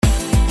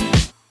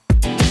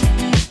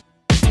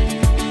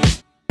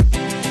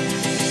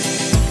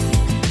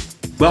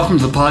Welcome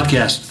to the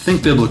podcast,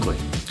 Think Biblically,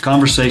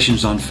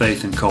 Conversations on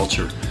Faith and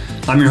Culture.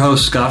 I'm your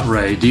host, Scott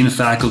Ray, Dean of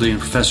Faculty and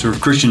Professor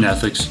of Christian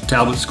Ethics,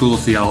 Talbot School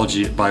of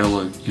Theology at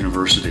Biola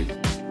University.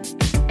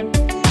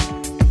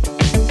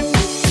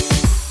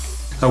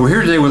 We're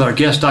here today with our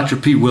guest, Dr.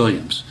 Pete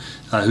Williams,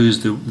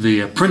 who's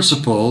the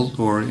principal,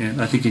 or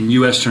I think in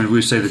U.S. terms we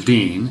would say the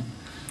dean,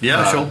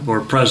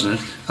 or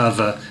president of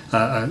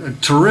a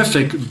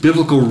terrific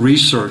biblical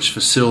research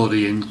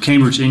facility in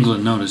Cambridge,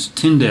 England, known as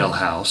Tyndale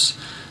House.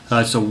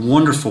 It's a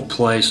wonderful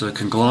place, a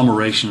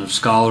conglomeration of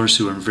scholars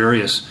who are in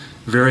various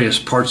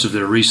parts of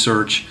their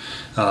research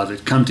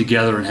that come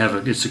together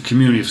and it's a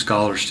community of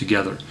scholars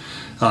together.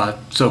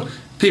 So,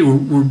 Pete,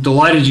 we're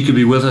delighted you could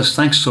be with us.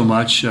 Thanks so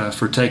much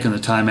for taking the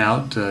time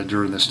out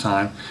during this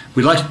time.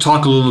 We'd like to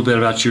talk a little bit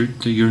about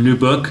your new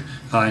book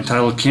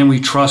entitled "Can We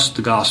Trust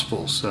the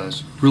Gospels?"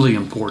 It's a really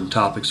important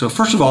topic. So,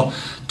 first of all,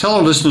 tell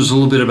our listeners a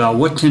little bit about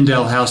what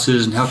Tyndale House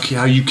is and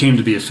how you came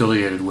to be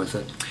affiliated with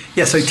it.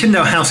 Yeah, so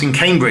Tyndale House in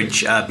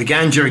Cambridge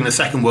began during the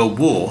Second World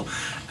War,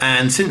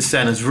 and since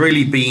then has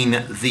really been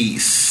at the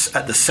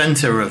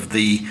centre of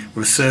the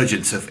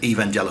resurgence of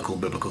evangelical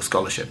biblical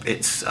scholarship.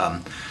 It's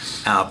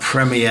our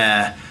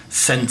premier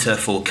centre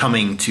for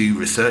coming to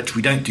research.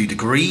 We don't do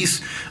degrees,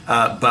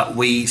 but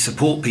we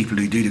support people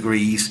who do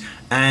degrees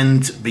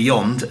and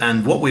beyond.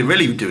 And what we're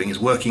really doing is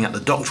working at the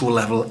doctoral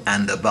level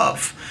and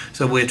above.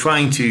 So we're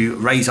trying to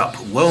raise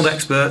up world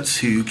experts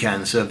who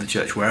can serve the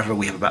church wherever.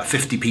 We have about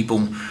 50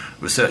 people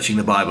researching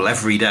the Bible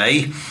every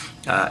day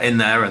in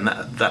there, and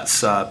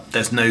that's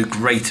there's no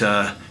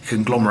greater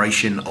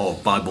conglomeration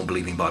of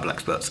Bible-believing Bible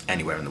experts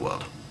anywhere in the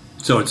world.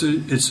 So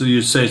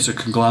you'd say it's a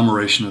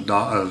conglomeration of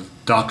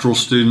doctoral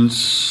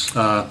students,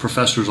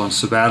 professors on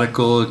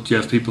sabbatical. Do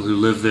you have people who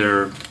live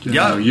there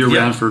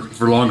year-round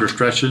for longer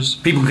stretches?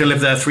 People can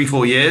live there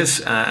 3-4 years,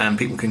 and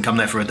people can come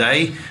there for a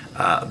day.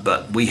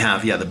 But we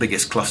have the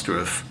biggest cluster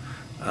of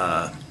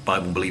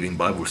Bible-believing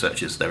Bible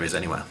researchers there is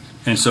anywhere.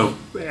 And so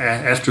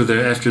after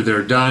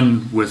they're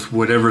done with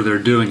whatever they're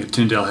doing at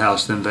Tyndale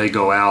House, then they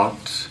go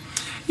out.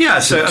 Yeah,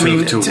 so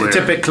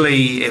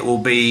typically it will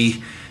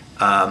be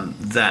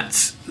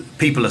that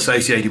people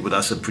associated with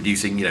us are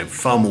producing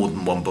far more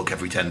than one book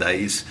every 10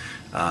 days.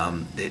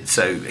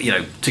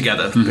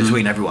 Together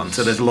between everyone.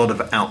 So there's a lot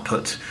of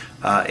output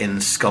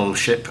in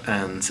scholarship,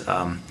 and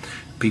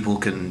people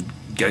can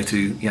go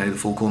to the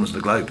four corners of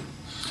the globe.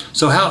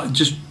 So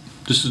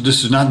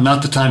this is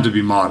not the time to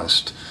be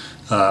modest.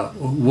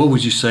 What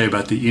would you say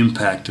about the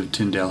impact of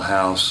Tyndale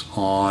House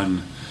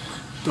on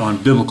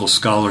biblical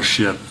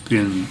scholarship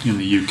in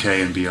the UK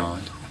and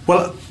beyond?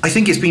 Well, I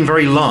think it's been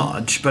very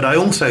large, but I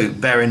also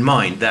bear in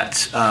mind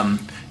that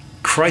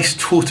Christ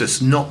taught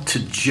us not to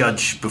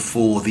judge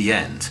before the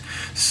end.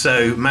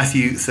 So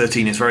Matthew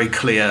 13 is very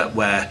clear,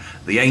 where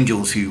the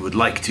angels who would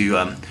like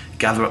to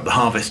gather up the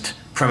harvest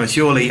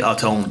prematurely are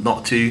told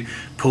not to.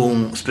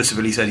 Paul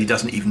specifically said he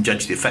doesn't even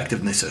judge the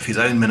effectiveness of his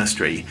own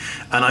ministry.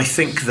 And I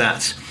think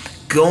that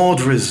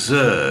God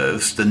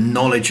reserves the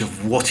knowledge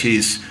of what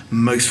is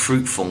most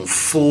fruitful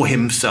for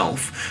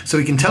himself. So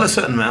he can tell a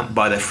certain amount,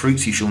 by their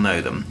fruits you shall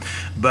know them.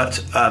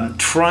 But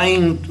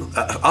trying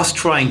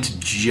to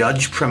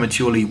judge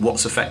prematurely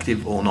what's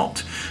effective or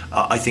not,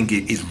 I think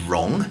it is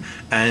wrong.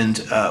 And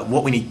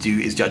what we need to do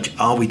is judge,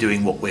 are we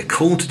doing what we're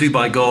called to do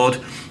by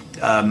God?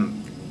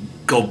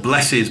 God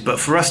blesses, but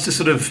for us to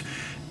sort of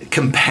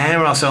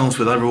compare ourselves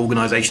with other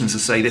organizations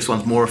and say this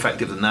one's more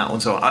effective than that one,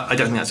 so I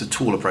don't think that's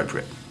at all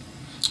appropriate.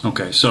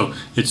 Okay, so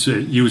it's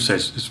you would say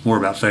it's more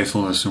about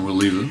faithfulness, and we'll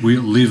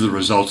leave the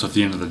results at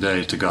the end of the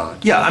day to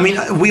God. Yeah, I mean,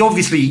 we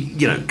obviously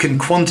can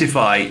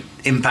quantify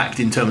impact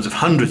in terms of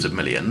hundreds of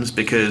millions,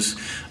 because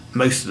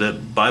most of the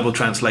Bible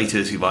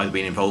translators who've either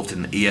been involved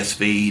in the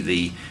ESV,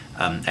 the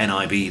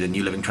NIV, the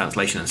New Living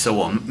Translation, and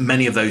so on,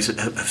 many of those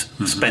have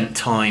spent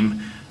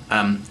time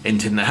in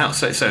Tyndale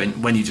House. So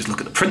when you just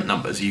look at the print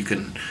numbers, you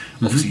can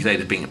obviously say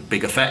there's been a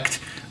big effect.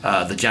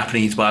 The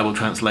Japanese Bible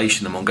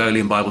translation, the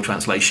Mongolian Bible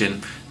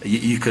translation,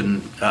 you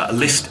can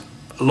list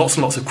lots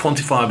and lots of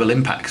quantifiable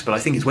impacts, but I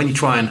think it's when you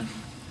try and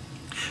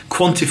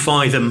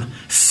quantify them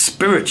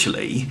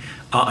spiritually,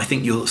 I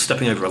think you're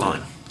stepping over a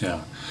line.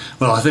 Yeah.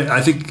 Well,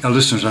 I think our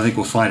listeners,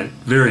 will find it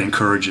very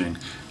encouraging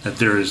that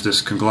there is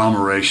this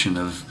conglomeration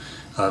of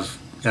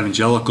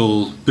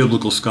evangelical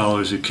biblical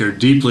scholars who care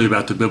deeply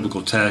about the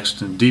biblical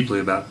text and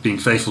deeply about being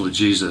faithful to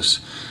Jesus,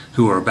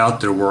 who are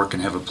about their work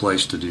and have a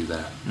place to do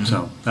that. Mm-hmm.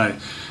 So I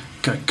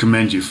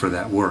commend you for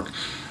that work.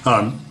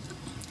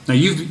 Now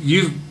you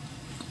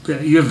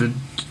have a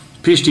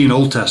PhD in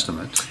Old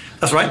Testament.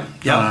 That's right.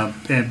 Yeah.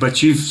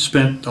 But you've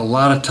spent a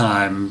lot of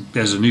time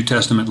as a New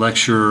Testament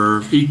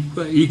lecturer,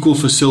 equal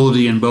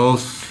facility in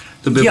both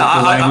the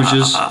biblical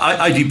languages.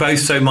 I do both.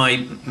 So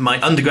my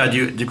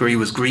undergraduate degree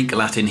was Greek,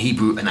 Latin,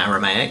 Hebrew, and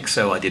Aramaic.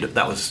 So I did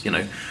that was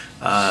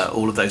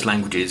all of those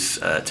languages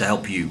to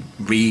help you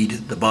read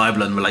the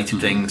Bible and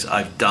related things.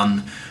 I've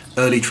done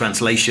early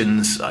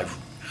translations. I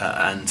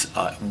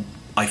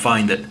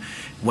find that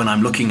when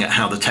I'm looking at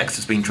how the text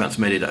has been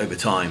transmitted over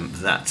time,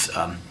 that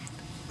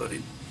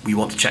we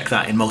want to check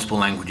that in multiple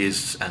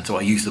languages, and so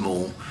I use them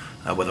all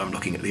whether I'm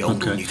looking at the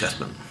Old or New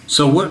Testament.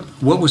 So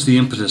what was the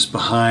impetus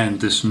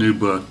behind this new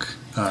book,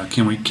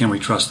 Can We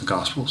Trust the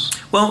Gospels?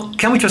 Well,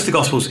 Can We Trust the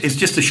Gospels is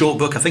just a short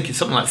book. I think it's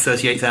something like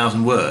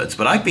 38,000 words,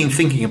 but I've been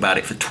thinking about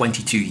it for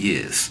 22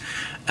 years.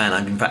 And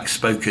I've in fact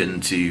spoken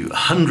to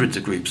hundreds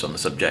of groups on the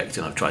subject,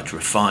 and I've tried to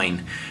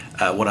refine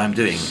what I'm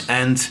doing.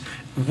 And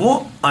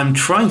what I'm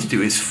trying to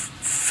do is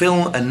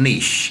fill a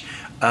niche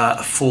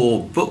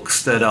for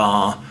books that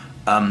are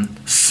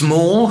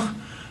small,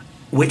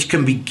 which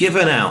can be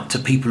given out to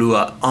people who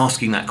are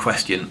asking that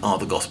question, are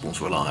the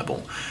Gospels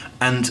reliable?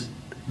 And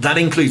that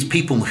includes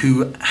people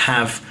who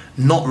have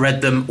not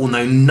read them or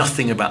know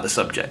nothing about the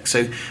subject.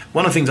 So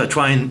one of the things I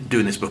try and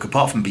do in this book,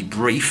 apart from be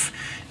brief,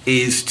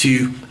 is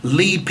to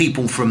lead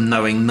people from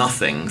knowing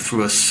nothing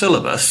through a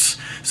syllabus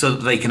so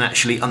that they can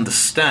actually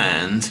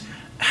understand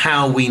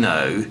how we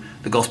know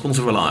the Gospels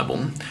are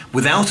reliable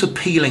without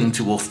appealing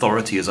to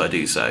authority as I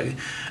do so,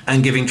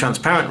 and giving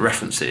transparent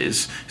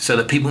references so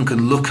that people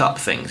can look up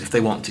things if they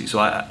want to. So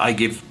I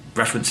give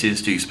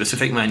references to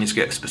specific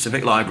manuscripts,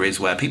 specific libraries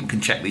where people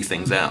can check these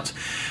things out.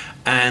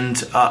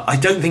 And I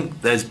don't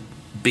think there's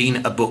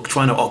been a book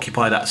trying to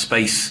occupy that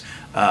space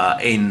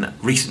in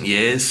recent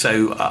years,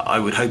 so I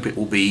would hope it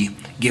will be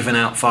given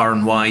out far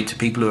and wide to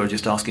people who are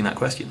just asking that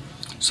question.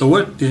 So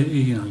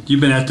you've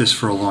been at this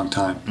for a long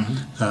time.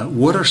 Mm-hmm.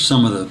 What are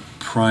some of the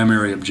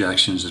primary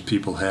objections that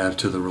people have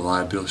to the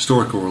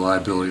historical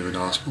reliability of the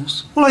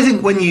Gospels? Well, I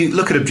think when you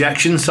look at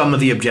objections, some of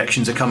the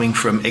objections are coming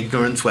from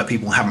ignorance, where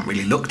people haven't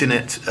really looked in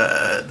it,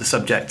 the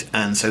subject,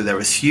 and so they're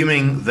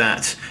assuming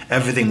that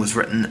everything was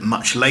written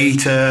much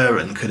later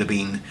and could have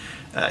been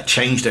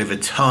changed over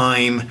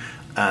time.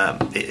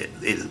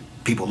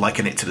 People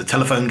liken it to the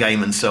telephone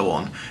game and so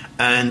on.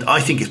 And I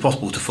think it's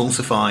possible to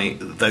falsify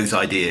those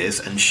ideas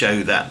and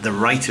show that the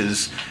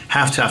writers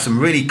have to have some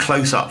really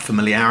close-up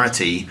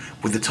familiarity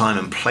with the time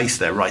and place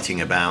they're writing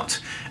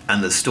about,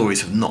 and the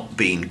stories have not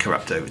been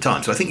corrupted over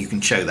time. So I think you can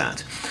show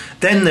that.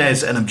 Then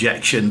there's an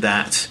objection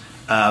that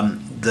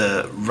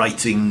the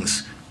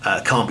writings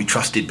can't be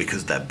trusted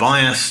because they're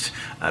biased,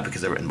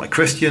 because they're written by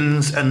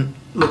Christians. And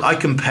look, I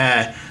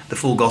compare the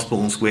four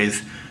Gospels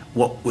with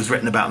what was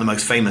written about the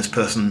most famous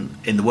person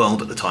in the world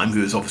at the time,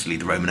 who was obviously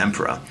the Roman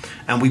emperor.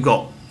 And we've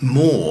got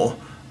more,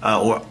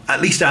 or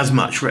at least as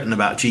much, written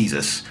about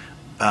Jesus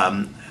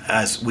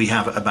as we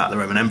have about the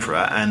Roman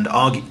emperor, and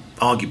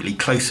arguably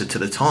closer to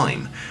the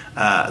time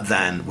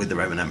than with the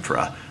Roman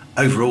emperor.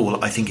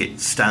 Overall, I think it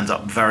stands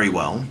up very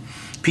well.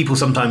 People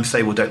sometimes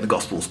say, well, don't the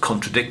Gospels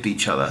contradict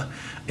each other?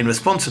 In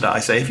response to that, I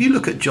say, if you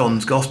look at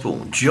John's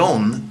Gospel,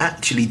 John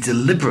actually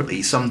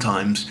deliberately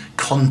sometimes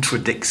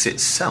contradicts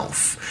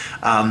itself.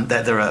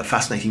 There are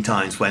fascinating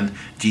times when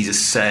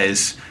Jesus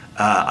says,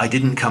 I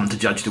didn't come to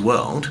judge the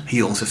world.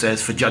 He also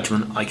says, for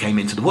judgment I came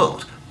into the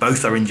world.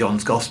 Both are in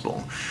John's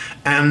Gospel.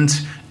 And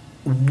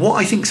what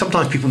I think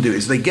sometimes people do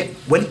is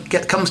when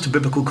it comes to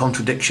biblical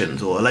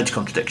contradictions or alleged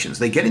contradictions,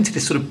 they get into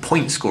this sort of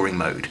point scoring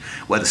mode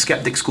where the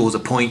skeptic scores a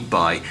point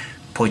by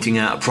pointing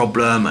out a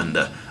problem and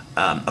the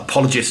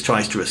apologist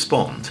tries to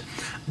respond.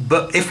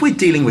 But if we're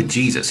dealing with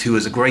Jesus, who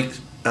was a great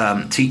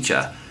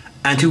teacher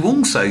and who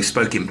also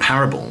spoke in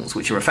parables,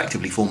 which are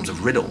effectively forms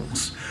of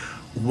riddles,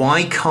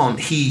 why can't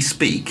he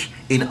speak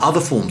in other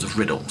forms of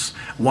riddles?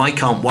 Why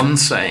can't one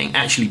saying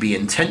actually be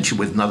in tension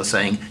with another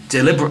saying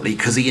deliberately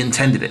because he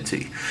intended it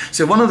to?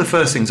 So one of the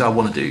first things I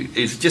want to do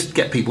is just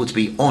get people to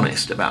be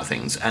honest about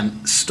things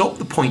and stop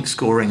the point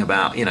scoring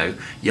about,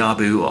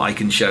 Yabu, or I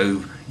can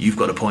show you've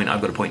got a point,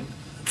 I've got a point.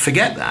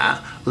 Forget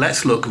that.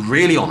 Let's look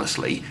really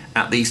honestly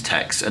at these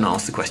texts and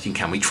ask the question,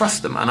 can we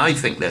trust them? And I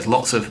think there's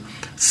lots of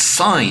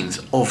signs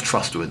of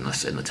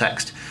trustworthiness in the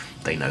text.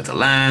 They know the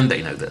land,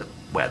 they know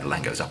where the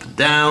land goes up and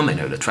down, they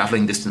know the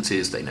travelling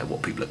distances, they know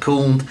what people are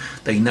called,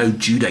 they know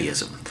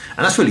Judaism.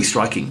 And that's really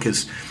striking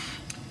because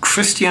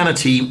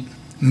Christianity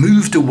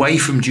moved away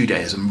from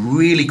Judaism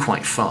really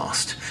quite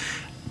fast.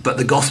 But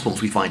the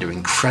Gospels we find are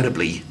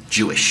incredibly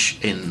Jewish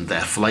in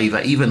their flavour.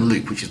 Even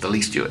Luke, which is the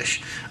least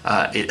Jewish,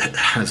 it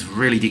has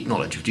really deep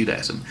knowledge of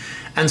Judaism.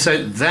 And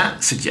so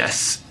that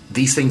suggests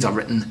these things are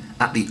written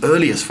at the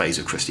earliest phase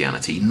of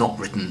Christianity, not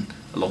written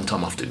a long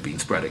time after it had been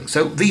spreading.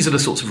 So these are the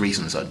sorts of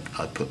reasons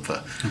I'd put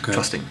for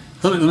trusting.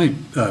 Let me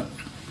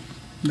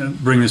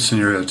bring this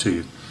scenario to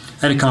you.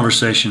 I had a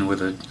conversation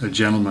with a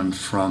gentleman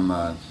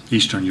from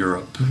Eastern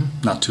Europe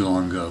not too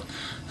long ago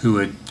who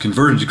had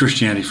converted to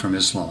Christianity from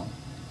Islam.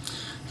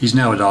 He's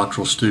now a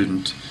doctoral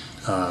student.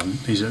 I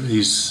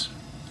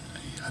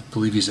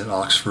believe he's at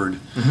Oxford.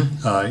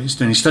 And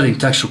he's studying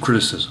textual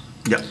criticism.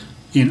 Yeah.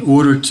 In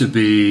order to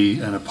be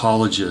an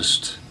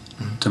apologist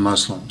to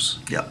Muslims.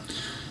 Yeah.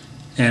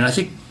 And I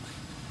think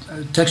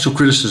textual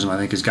criticism,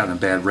 has gotten a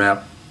bad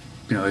rap,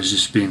 as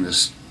just being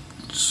this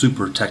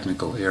super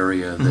technical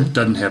area that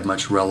doesn't have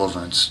much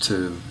relevance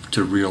to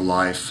real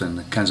life and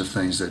the kinds of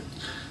things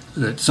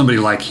that somebody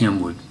like him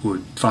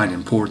would find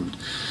important.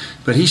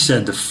 But he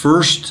said the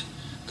first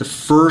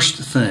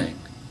thing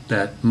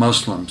that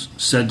Muslims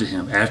said to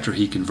him after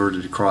he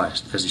converted to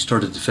Christ, as he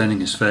started defending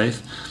his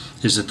faith,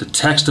 is that the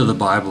text of the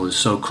Bible is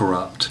so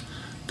corrupt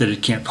that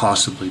it can't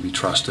possibly be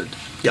trusted.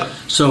 Yeah.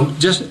 So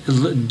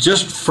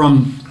just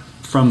from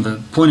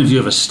the point of view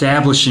of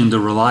establishing the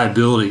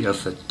reliability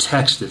of the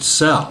text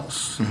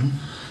itself,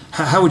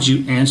 how would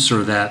you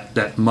answer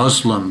that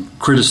Muslim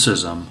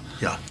criticism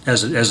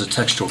as a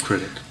textual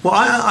critic? Well,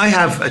 I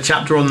have a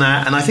chapter on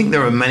that, and I think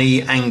there are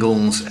many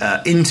angles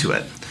into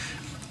it.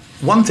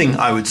 One thing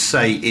I would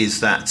say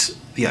is that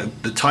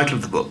the title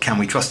of the book, Can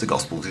We Trust the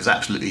Gospels, is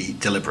absolutely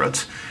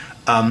deliberate.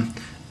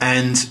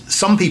 And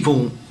some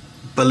people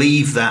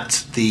believe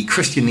that the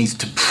Christian needs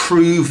to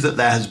prove that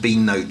there has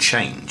been no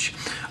change.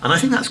 And I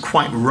think that's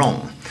quite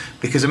wrong,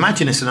 because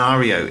imagine a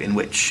scenario in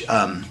which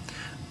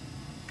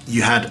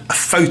you had a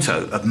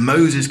photo of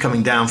Moses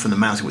coming down from the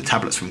mountain with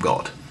tablets from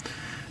God.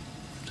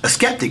 A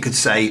skeptic could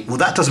say, well,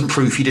 that doesn't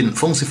prove he didn't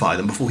falsify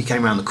them before he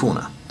came around the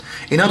corner.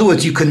 In other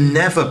words, you can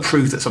never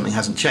prove that something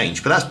hasn't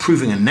changed, but that's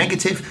proving a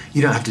negative.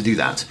 You don't have to do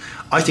that.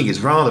 I think it's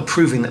rather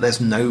proving that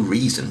there's no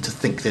reason to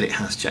think that it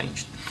has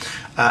changed.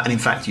 And in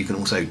fact, you can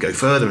also go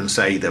further and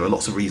say there are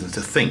lots of reasons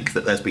to think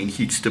that there's been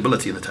huge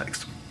stability in the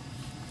text.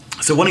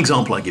 So one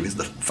example I give is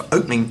the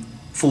opening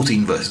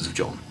 14 verses of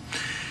John.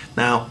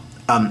 Now,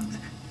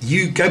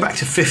 you go back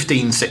to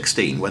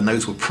 1516 when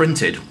those were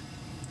printed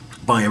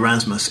by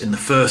Erasmus in the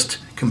first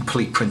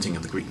complete printing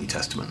of the Greek New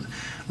Testament.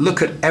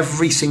 Look at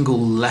every single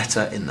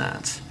letter in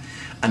that,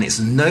 and it's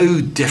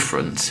no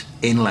different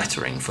in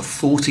lettering for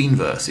 14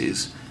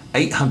 verses,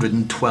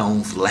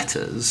 812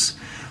 letters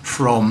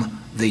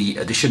from the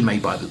edition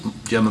made by the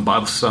German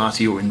Bible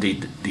Society, or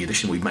indeed the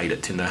edition we've made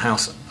at Tyndale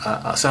House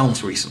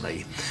ourselves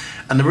recently.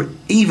 And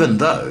even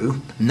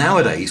though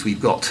nowadays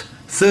we've got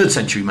 3rd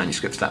century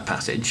manuscripts of that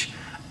passage,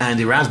 and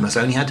Erasmus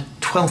only had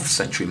 12th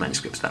century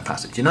manuscripts of that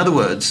passage. In other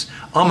words,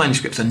 our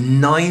manuscripts are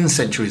 9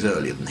 centuries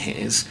earlier than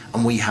his,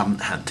 and we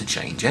haven't had to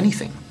change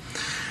anything.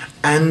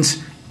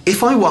 And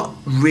if I were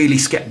really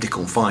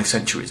sceptical 5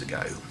 centuries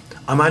ago,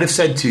 I might have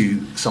said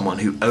to someone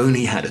who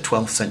only had a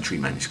 12th century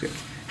manuscript,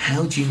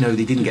 how do you know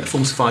they didn't get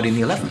falsified in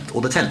the 11th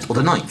or the 10th or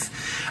the 9th?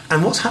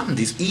 And what's happened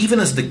is, even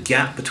as the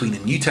gap between the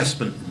New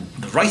Testament,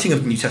 the writing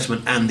of the New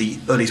Testament and the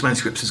earliest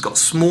manuscripts has got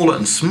smaller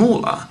and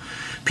smaller,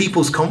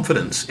 people's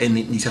confidence in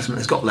the New Testament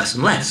has got less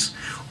and less,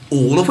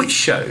 all of which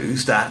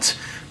shows that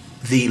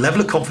the level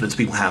of confidence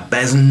people have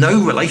bears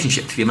no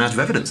relationship to the amount of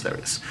evidence there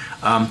is.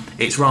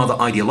 It's rather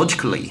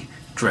ideologically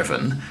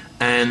driven,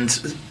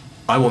 and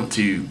I want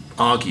to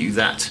argue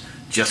that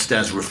just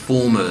as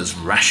reformers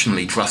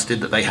rationally trusted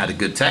that they had a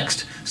good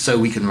text, so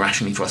we can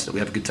rationally trust that we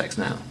have a good text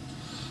now.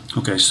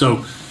 Okay,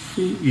 so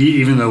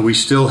even though we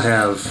still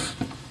have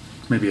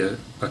maybe a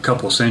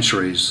couple of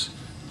centuries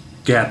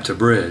gap to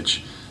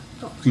bridge,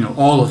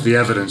 all of the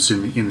evidence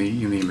in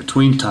the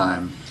in-between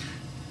time,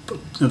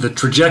 the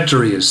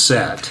trajectory is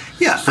set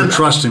for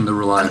trusting the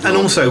reliability. And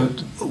also,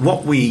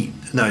 what we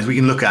know is we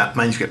can look at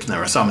manuscripts, and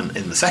there are some in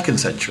the 2nd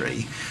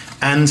century,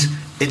 and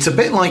it's a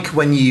bit like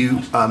when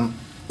you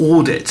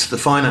audit the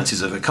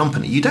finances of a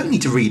company. You don't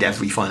need to read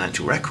every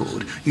financial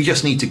record. You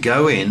just need to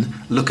go in,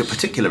 look at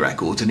particular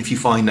records, and if you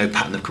find no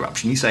pattern of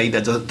corruption, you say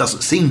there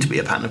doesn't seem to be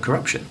a pattern of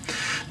corruption.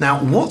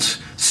 Now,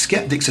 what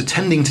skeptics are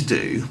tending to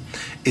do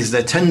is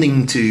they're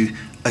tending to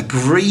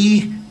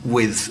agree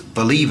with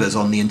believers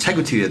on the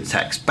integrity of the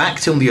text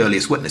back till the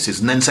earliest witnesses,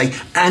 and then say,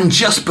 and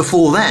just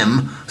before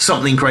them,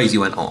 something crazy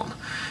went on.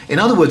 In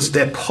other words,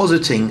 they're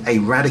positing a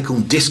radical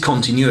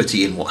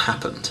discontinuity in what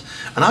happened.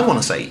 And I want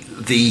to say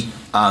the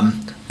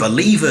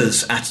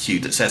believer's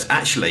attitude that says,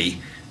 actually,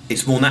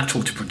 it's more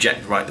natural to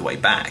project right the way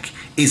back,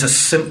 is a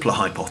simpler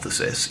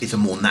hypothesis. It's a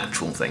more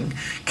natural thing.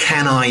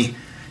 Can I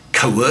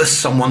coerce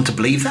someone to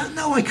believe that?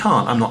 No, I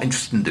can't. I'm not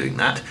interested in doing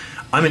that.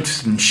 I'm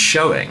interested in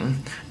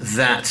showing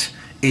that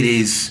it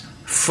is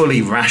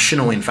fully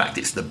rational. In fact,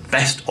 it's the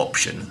best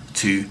option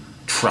to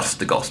trust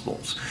the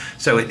Gospels.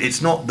 So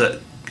it's not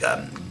that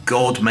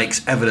God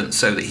makes evidence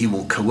so that he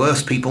will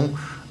coerce people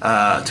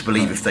to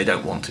believe if they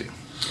don't want to.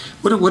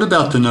 What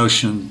about the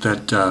notion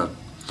that the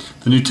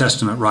New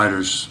Testament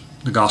writers,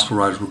 the Gospel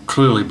writers, were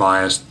clearly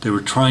biased? They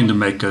were trying to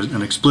make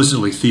an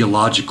explicitly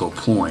theological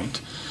point,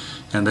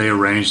 and they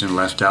arranged and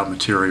left out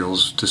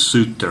materials to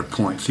suit their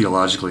point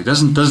theologically.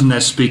 Doesn't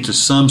that speak to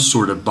some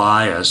sort of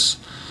bias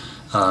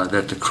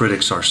that the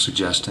critics are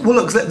suggesting? Well,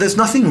 look, there's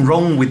nothing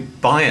wrong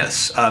with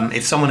bias.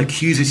 If someone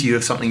accuses you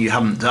of something you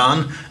haven't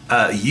done,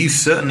 you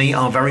certainly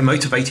are very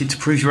motivated to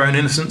prove your own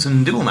innocence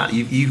and do all that.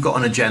 You've got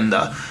an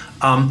agenda.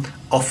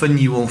 Often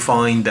you will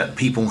find that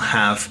people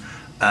have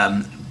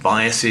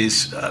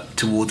biases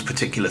towards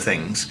particular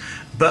things.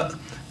 But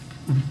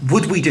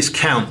would we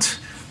discount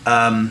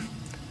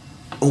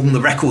all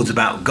the records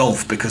about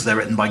golf because they're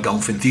written by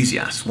golf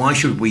enthusiasts? Why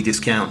should we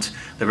discount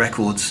the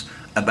records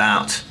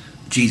about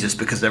Jesus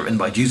because they're written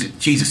by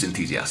Jesus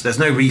enthusiasts? There's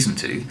no reason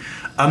to.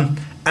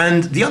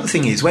 And the other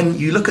thing is, when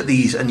you look at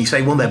these and you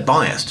say, well, they're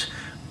biased,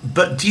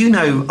 but do you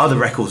know other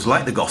records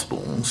like the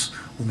Gospels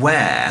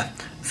where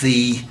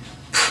the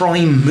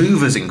prime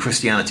movers in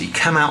Christianity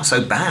come out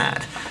so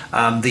bad.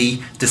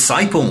 The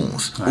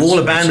disciples all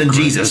abandoned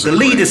Jesus. The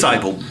lead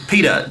disciple,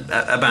 Peter,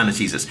 abandoned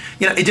Jesus.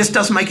 It just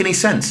doesn't make any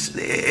sense.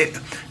 It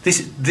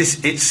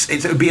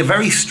would be a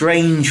very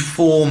strange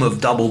form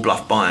of double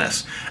bluff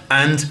bias.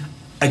 And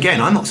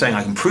again, I'm not saying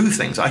I can prove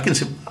things.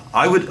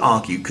 I would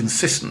argue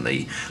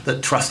consistently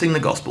that trusting the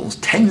Gospels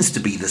tends to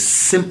be the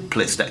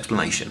simplest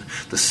explanation,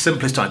 the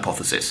simplest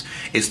hypothesis.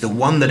 It's the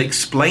one that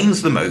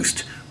explains the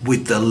most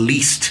with the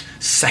least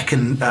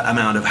second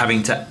amount of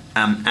having to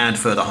add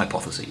further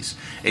hypotheses.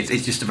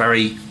 It's just a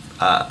very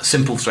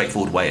simple,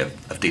 straightforward way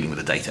of dealing with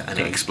the data, and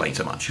it explains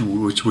so much.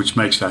 Which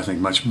makes it, I think,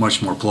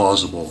 much more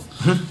plausible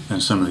than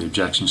some of the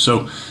objections.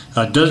 So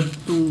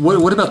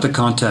what about the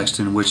context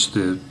in which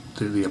the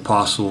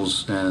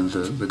apostles and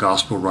the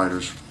gospel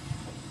writers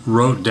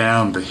wrote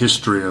down the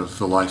history of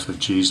the life of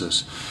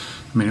Jesus?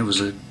 I mean, it was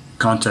a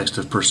context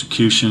of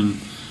persecution,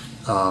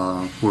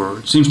 where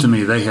it seems to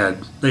me they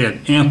had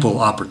ample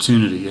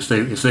opportunity. If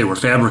they were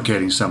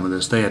fabricating some of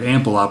this, they had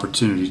ample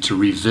opportunity to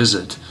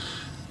revisit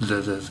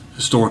the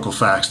historical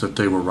facts that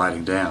they were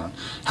writing down.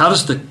 How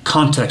does the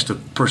context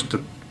of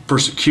the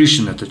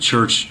persecution that the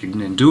church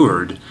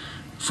endured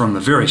from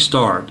the very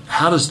start,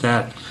 how does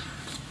that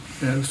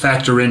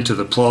factor into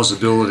the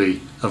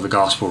plausibility of the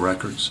gospel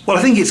records? Well,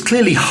 I think it's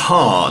clearly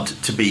hard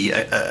to be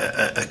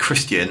a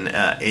Christian.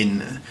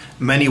 In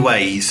many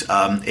ways,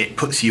 it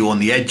puts you on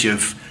the edge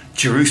of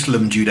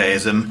Jerusalem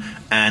Judaism,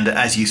 and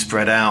as you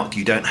spread out,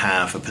 you don't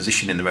have a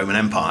position in the Roman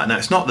Empire. Now,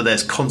 it's not that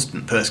there's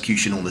constant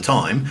persecution all the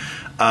time,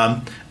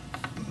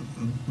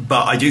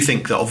 but I do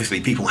think that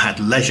obviously people had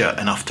leisure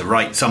enough to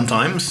write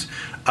sometimes.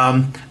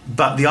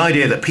 But the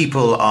idea that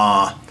people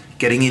are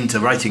getting into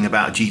writing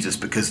about Jesus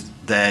because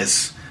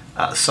there's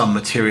some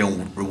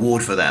material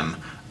reward for them,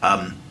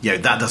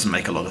 that doesn't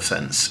make a lot of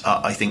sense.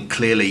 I think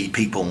clearly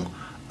people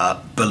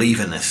believe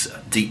in this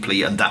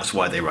deeply, and that's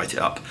why they write it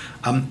up.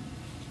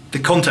 The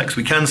context,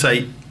 we can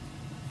say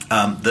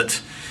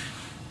that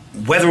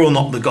whether or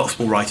not the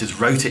gospel writers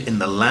wrote it in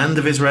the land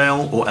of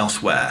Israel or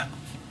elsewhere,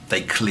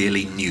 they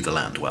clearly knew the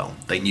land well.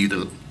 They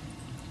knew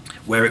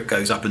where it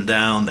goes up and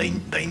down.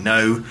 They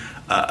know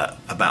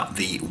about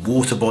the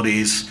water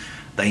bodies.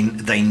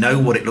 They know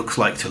what it looks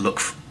like to look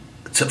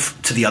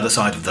to the other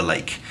side of the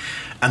lake.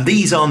 And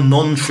these are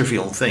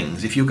non-trivial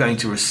things. If you're going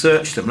to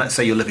research them, let's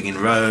say you're living in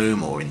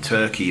Rome or in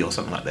Turkey or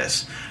something like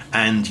this,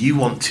 and you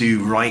want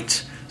to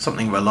write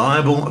something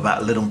reliable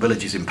about little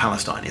villages in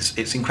Palestine,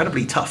 it's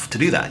incredibly tough to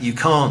do that. You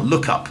can't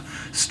look up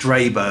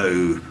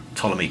Strabo,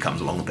 Ptolemy comes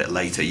along a bit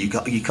later, you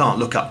can't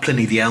look up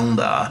Pliny the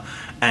Elder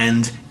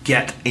and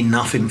get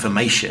enough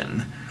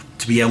information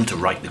to be able to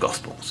write the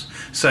Gospels.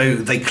 So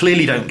they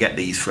clearly don't get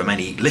these from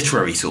any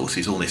literary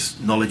sources, all this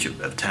knowledge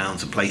of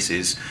towns and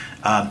places.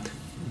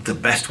 The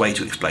best way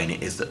to explain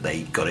it is that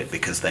they got it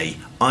because they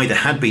either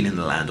had been in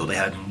the land or they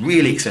had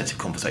really extensive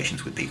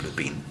conversations with people who'd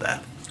been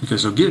there. Okay,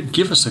 so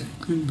give us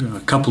a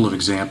couple of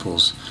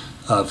examples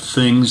of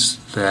things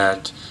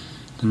that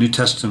the New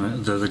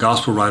Testament, the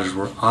gospel writers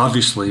were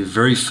obviously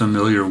very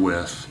familiar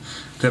with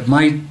that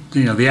might,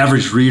 the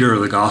average reader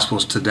of the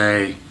Gospels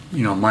today,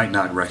 might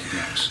not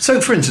recognize.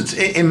 So, for instance,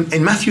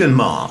 in Matthew and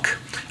Mark,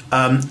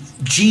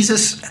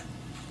 Jesus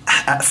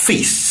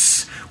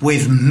feasts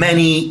with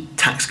many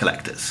tax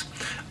collectors,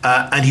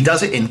 and he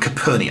does it in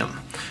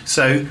Capernaum.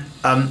 So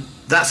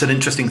that's an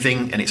interesting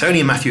thing, and it's only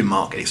in Matthew and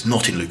Mark, and it's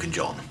not in Luke and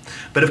John.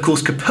 But of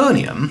course,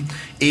 Capernaum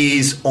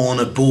is on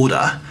a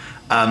border.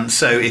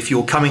 So if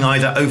you're coming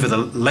either over the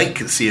lake,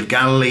 the Sea of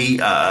Galilee,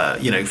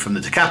 from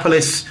the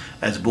Decapolis,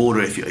 as a border,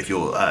 if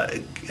you're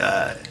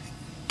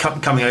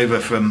coming over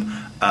from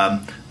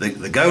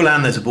the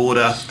Golan, there's a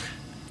border.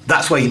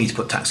 That's where you need to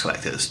put tax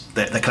collectors.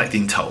 They're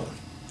collecting toll.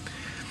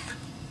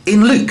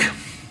 In Luke,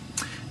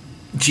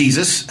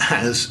 Jesus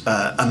has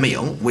a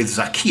meal with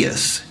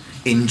Zacchaeus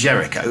in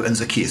Jericho, and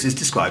Zacchaeus is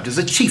described as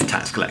a chief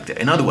tax collector.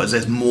 In other words,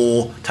 there's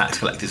more tax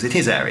collectors in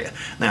his area.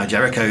 Now,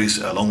 Jericho's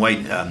a long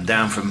way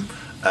down from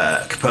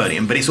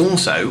Capernaum, but it's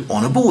also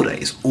on a border.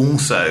 It's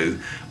also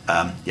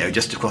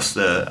just across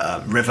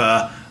the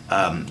river.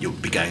 You'll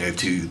be going over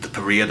to the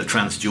Perea, the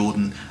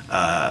Transjordan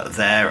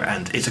there,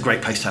 and it's a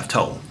great place to have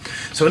toll.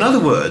 So in other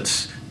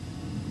words,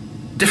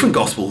 different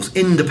Gospels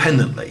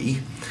independently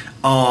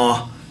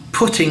are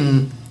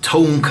putting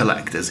toll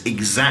collectors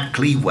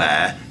exactly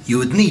where you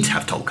would need to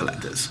have toll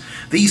collectors.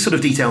 These sort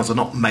of details are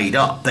not made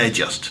up, they're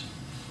just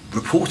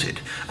reported.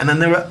 And then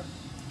there are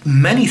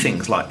many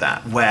things like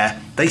that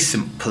where they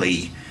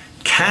simply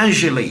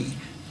casually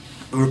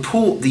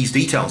report these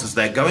details as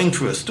they're going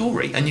through a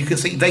story, and you can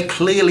see they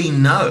clearly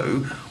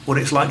know what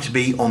it's like to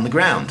be on the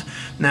ground.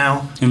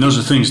 Now, and those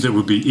are things that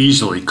would be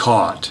easily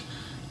caught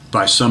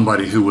by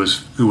somebody who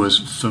was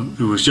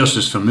just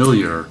as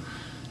familiar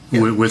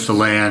with the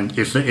land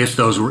if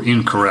those were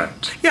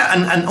incorrect. Yeah,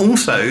 and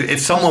also if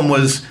someone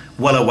was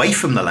well away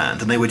from the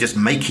land and they were just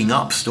making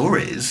up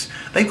stories,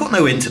 they've got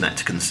no internet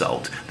to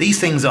consult. These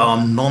things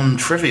are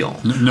non-trivial.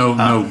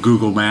 No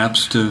Google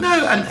Maps to...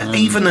 No, and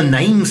even the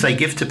names they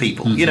give to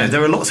people. Mm-hmm.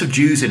 There are lots of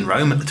Jews in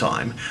Rome at the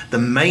time. The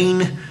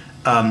main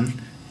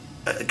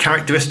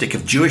characteristic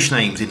of Jewish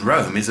names in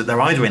Rome is that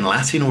they're either in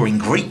Latin or in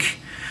Greek.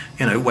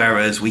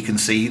 Whereas we can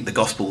see the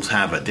Gospels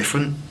have a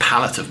different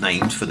palette of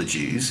names for the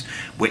Jews,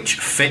 which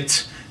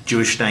fit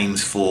Jewish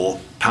names for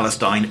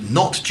Palestine,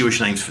 not Jewish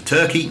names for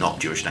Turkey, not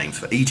Jewish names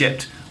for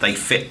Egypt. They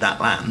fit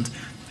that land.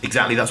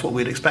 Exactly, that's what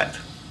we'd expect.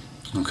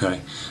 Okay,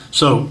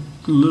 so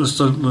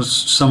let's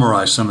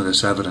summarize some of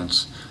this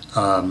evidence.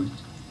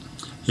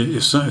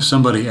 If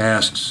somebody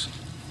asks,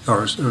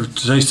 or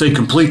say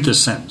complete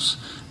this sentence,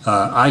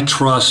 I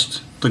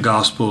trust the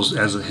Gospels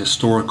as a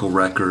historical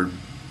record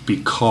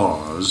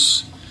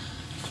because...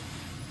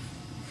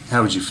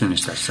 How would you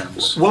finish that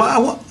sentence?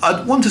 Well,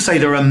 I want to say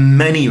there are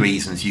many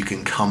reasons you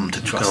can come to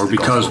trust the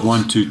Gospels. Or because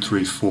 1, 2,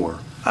 3, 4.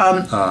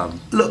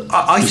 Look,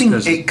 I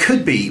think it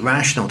could be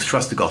rational to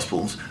trust the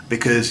Gospels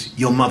because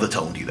your mother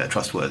told you they're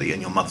trustworthy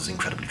and your mother's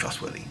incredibly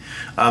trustworthy.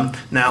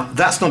 Now,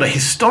 that's not a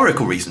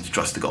historical reason to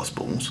trust the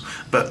Gospels,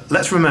 but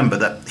let's remember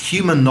that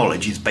human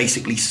knowledge is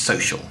basically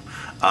social.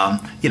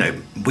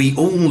 We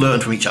all learn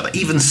from each other.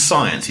 Even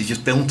science is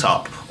just built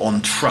up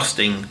on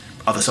trusting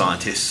other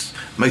scientists.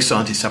 Most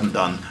scientists haven't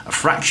done a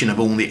fraction of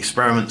all the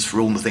experiments for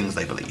all the things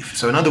they believe.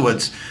 So in other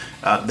words,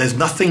 there's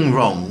nothing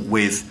wrong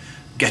with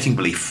getting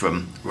belief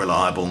from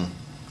reliable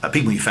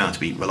people you found to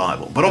be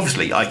reliable. But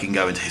obviously I can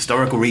go into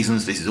historical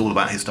reasons. This is all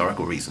about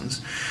historical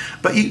reasons.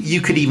 But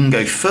you could even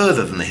go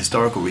further than the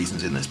historical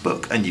reasons in this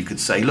book, and you could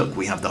say, look,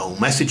 we have the whole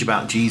message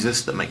about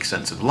Jesus that makes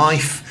sense of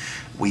life.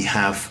 We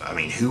have,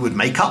 who would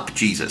make up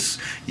Jesus?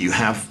 You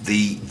have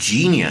the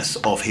genius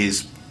of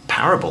his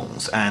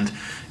parables, and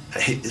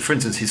for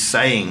instance, his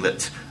saying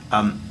that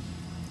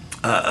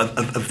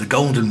of the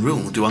golden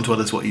rule, do unto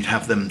others what you'd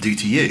have them do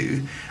to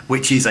you,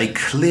 which is a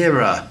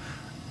clearer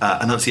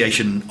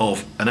enunciation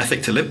of an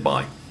ethic to live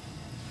by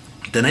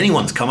than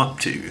anyone's come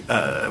up to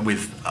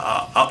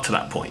up to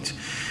that point.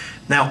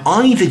 Now,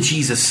 either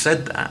Jesus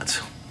said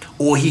that,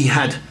 or he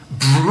had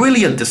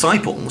brilliant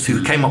disciples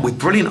who came up with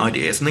brilliant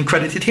ideas and then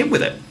credited him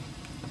with it.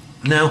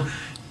 Now,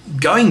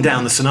 going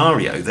down the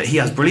scenario that he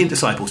has brilliant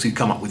disciples who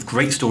come up with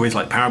great stories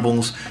like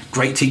parables,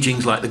 great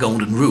teachings like the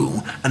Golden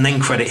Rule, and then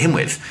credit him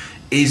with,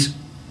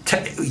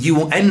 you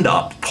will end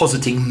up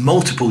positing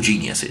multiple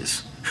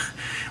geniuses.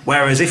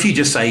 Whereas if you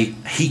just say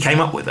he came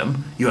up with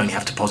them, you only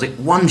have to posit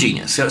one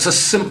genius. So it's a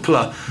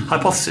simpler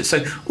hypothesis.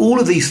 So all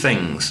of these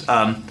things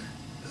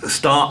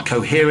start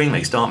cohering,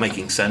 they start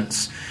making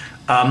sense.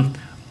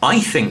 I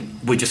think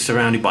we're just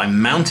surrounded by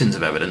mountains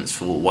of evidence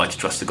for why to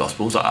trust the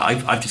Gospels.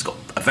 I've just got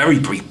a very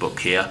brief book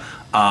here,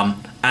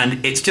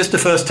 and it's just the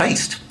first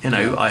taste.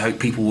 I hope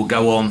people will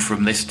go on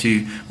from this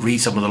to read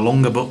some of the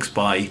longer books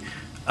by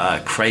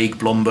Craig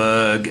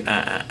Blomberg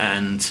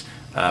and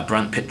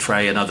Brant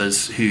Pitre and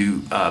others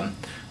who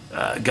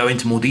go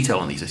into more detail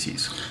on these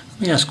issues.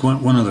 Let me ask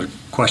one other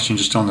question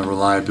just on the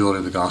reliability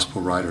of the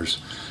Gospel writers.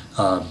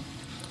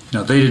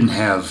 They didn't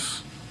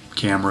have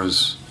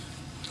cameras,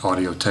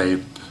 audio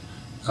tape,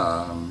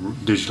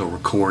 digital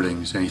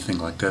recordings, anything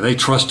like that. They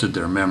trusted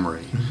their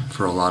memory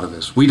for a lot of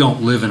this. We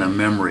don't live in a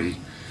memory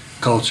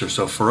culture,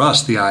 so for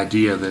us, the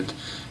idea that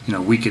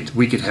we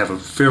could have a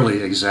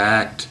fairly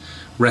exact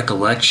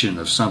recollection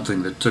of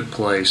something that took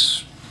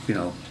place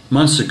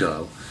months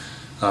ago,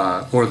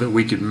 or that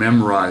we could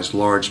memorize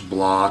large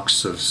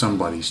blocks of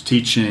somebody's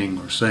teaching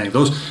or saying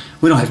those.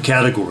 We don't have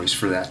categories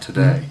for that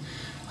today.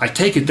 I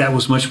take it that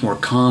was much more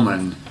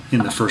common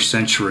in the first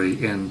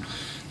century, and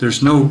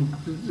there's no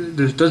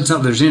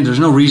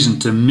reason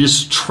to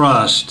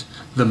mistrust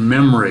the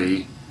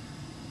memory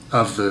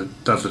of the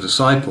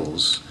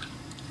disciples.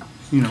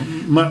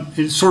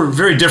 It's sort of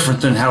very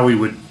different than how we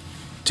would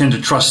tend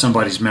to trust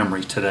somebody's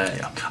memory today.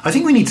 Yeah. I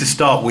think we need to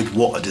start with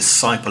what a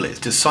disciple is.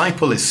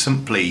 Disciple is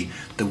simply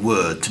the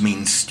word to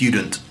mean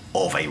student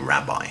of a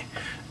rabbi.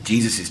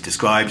 Jesus is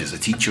described as a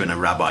teacher and a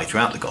rabbi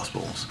throughout the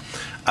Gospels.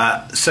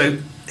 So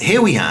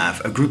here we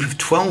have a group of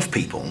 12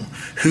 people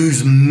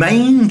whose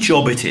main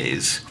job it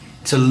is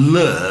to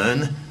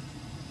learn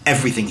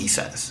everything he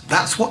says.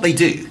 That's what they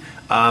do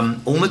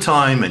all the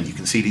time, and you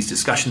can see these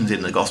discussions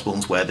in the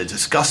Gospels where they're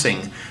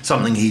discussing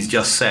something he's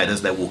just said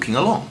as they're walking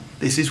along.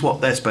 This is what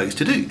they're supposed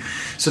to do.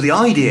 So the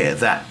idea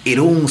that it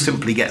all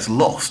simply gets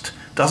lost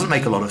doesn't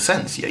make a lot of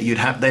sense. They'd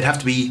have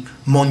to be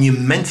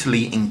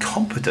monumentally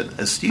incompetent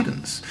as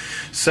students.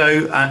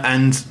 So, at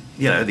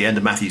the end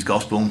of Matthew's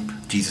Gospel,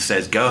 Jesus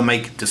says, go and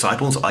make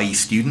disciples, i.e.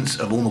 students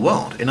of all the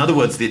world. In other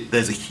words,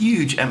 there's a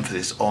huge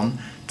emphasis on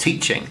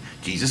teaching.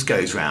 Jesus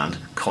goes around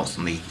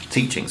constantly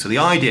teaching. So the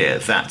idea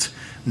that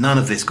none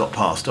of this got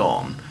passed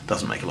on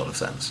doesn't make a lot of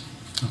sense.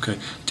 Okay.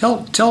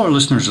 Tell our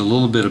listeners a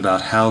little bit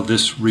about how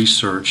this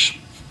research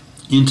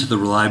into the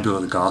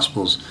reliability of the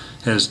Gospels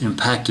has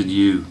impacted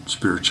you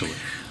spiritually.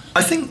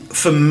 I think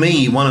for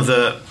me, one of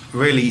the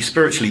really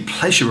spiritually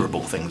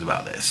pleasurable things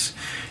about this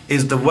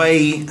is the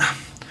way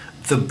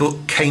the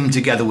book came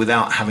together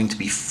without having to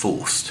be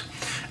forced.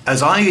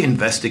 As I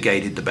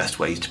investigated the best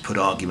ways to put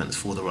arguments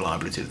for the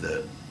reliability of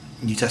the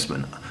New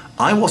Testament,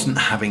 I wasn't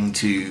having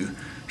to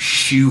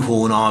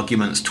shoehorn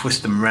arguments,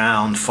 twist them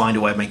around, find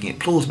a way of making it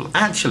plausible.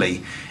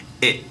 Actually,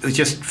 it was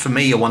just, for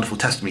me, a wonderful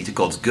testimony to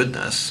God's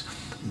goodness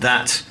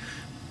that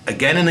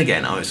again and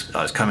again I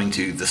was coming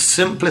to the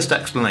simplest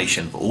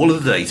explanation for all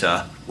of the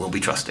data will be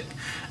trusting.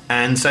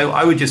 And so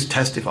I would just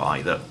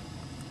testify that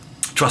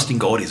trusting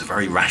God is a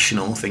very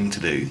rational thing to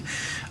do.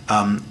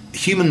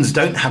 Humans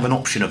don't have an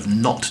option of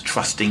not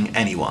trusting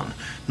anyone.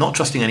 Not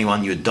trusting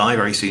anyone, you would die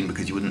very soon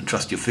because you wouldn't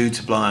trust your food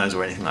suppliers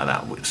or anything like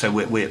that. So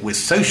we're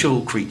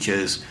social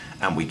creatures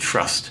and we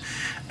trust.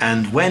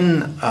 And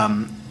when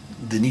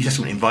the New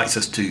Testament invites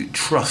us to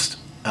trust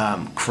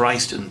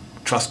Christ and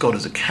trust God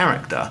as a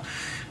character,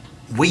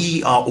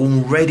 we are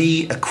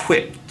already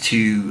equipped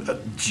to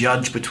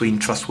judge between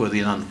trustworthy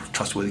and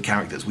untrustworthy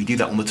characters. We do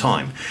that all the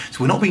time.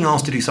 So we're not being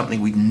asked to do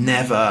something we've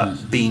never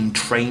been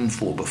trained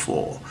for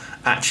before.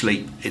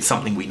 Actually, it's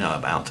something we know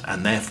about,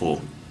 and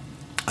therefore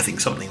I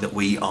think something that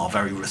we are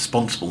very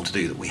responsible to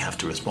do, that we have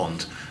to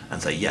respond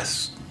and say,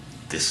 yes,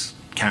 this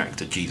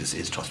character, Jesus,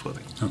 is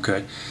trustworthy.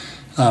 Okay.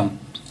 Now,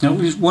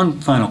 just one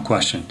final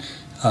question.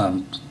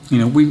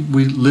 We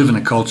live in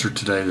a culture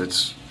today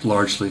that's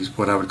largely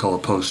what I would call a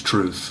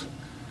post-truth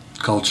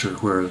culture,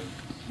 where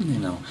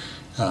the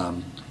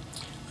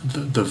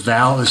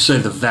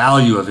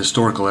value of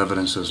historical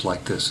evidences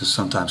like this is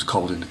sometimes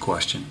called into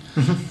question.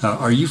 Mm-hmm.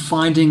 Are you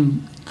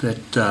finding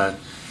that the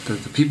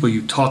people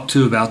you talk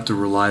to about the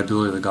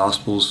reliability of the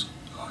Gospels,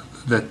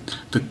 that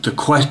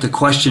the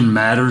question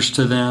matters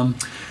to them?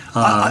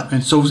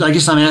 And so I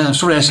guess I'm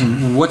sort of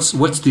asking,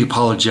 what's the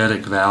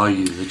apologetic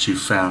value that you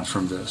found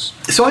from this?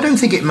 So I don't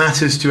think it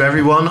matters to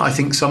everyone. I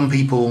think some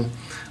people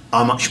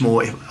are much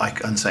more, I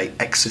can say,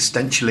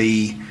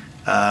 existentially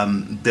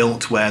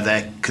built, where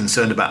they're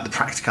concerned about the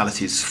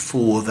practicalities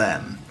for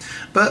them.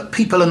 But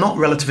people are not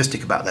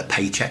relativistic about their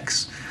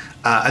paychecks.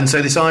 And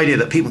so this idea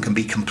that people can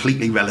be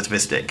completely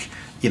relativistic,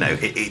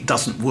 it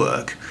doesn't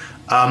work.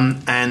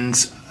 And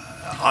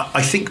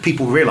I think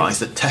people realise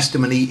that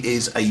testimony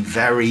is a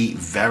very,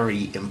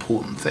 very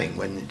important thing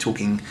when you're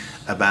talking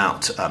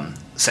about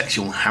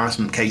sexual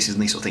harassment cases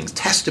and these sort of things.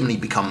 Testimony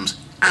becomes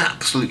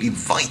absolutely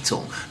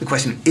vital. The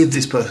question, is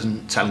this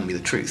person telling me the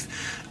truth?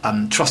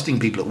 Trusting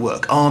people at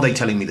work, are they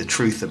telling me the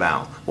truth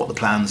about what the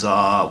plans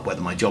are,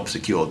 whether my job's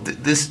secure?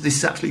 This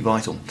is absolutely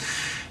vital.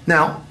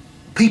 Now,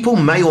 people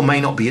may or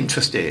may not be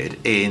interested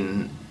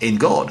in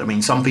God. I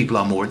mean, some people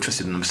are more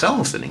interested in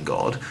themselves than in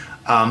God.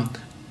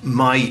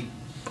 My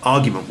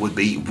argument would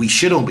be we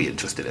should all be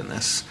interested in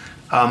this.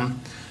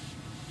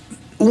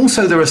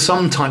 Also, there are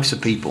some types of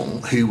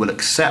people who will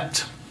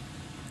accept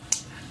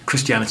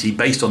Christianity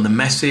based on the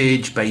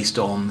message, based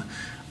on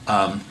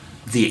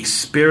the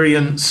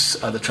experience,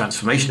 the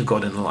transformation of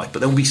God in their life. But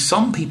there will be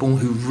some people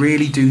who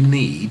really do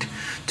need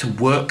to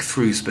work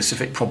through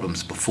specific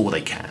problems before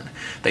they can.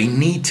 They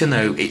need to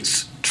know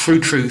it's true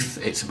truth,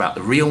 it's about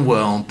the real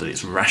world, that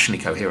it's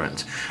rationally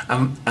coherent.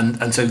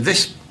 And so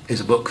this is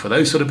a book for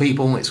those sort of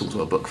people. It's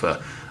also a book for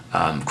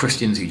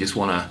Christians who just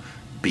want to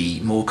be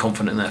more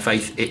confident in their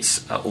faith.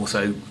 It's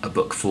also a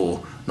book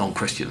for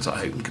non-Christians, I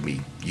hope, and can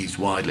be used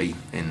widely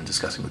in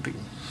discussing with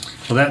people.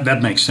 Well,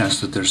 that makes sense,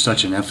 that there's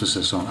such an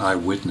emphasis on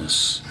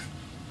eyewitness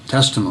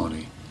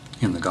testimony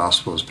in the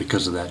Gospels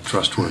because of that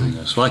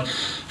trustworthiness. Well,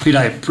 Pete,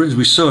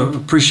 we so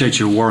appreciate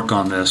your work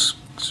on this.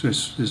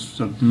 It's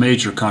a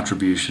major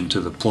contribution to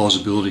the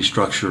plausibility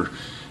structure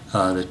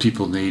that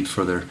people need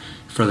for their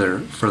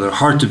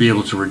heart to be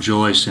able to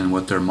rejoice in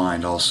what their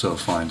mind also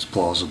finds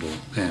plausible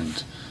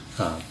and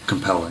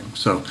compelling.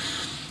 So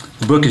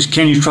the book is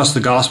Can You Trust the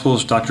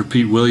Gospels? Dr.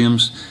 Pete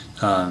Williams,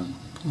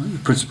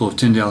 principal of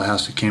Tyndale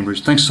House at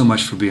Cambridge. Thanks so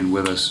much for being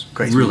with us.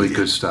 Great. Really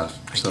good stuff.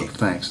 Thank you.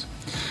 Thanks.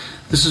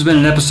 This has been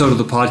an episode of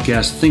the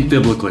podcast Think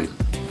Biblically,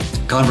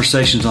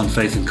 Conversations on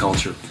Faith and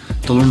Culture.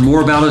 To learn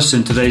more about us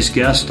and today's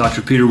guest,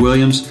 Dr. Peter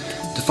Williams,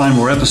 to find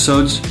more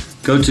episodes,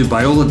 go to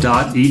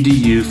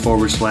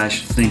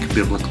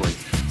biola.edu/thinkbiblically.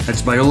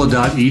 That's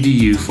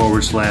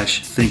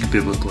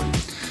biola.edu/thinkbiblically.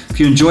 If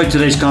you enjoyed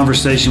today's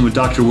conversation with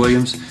Dr.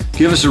 Williams,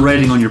 give us a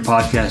rating on your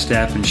podcast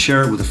app and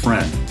share it with a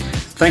friend.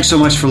 Thanks so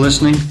much for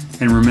listening,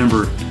 and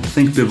remember,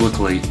 think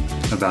biblically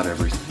about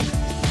everything.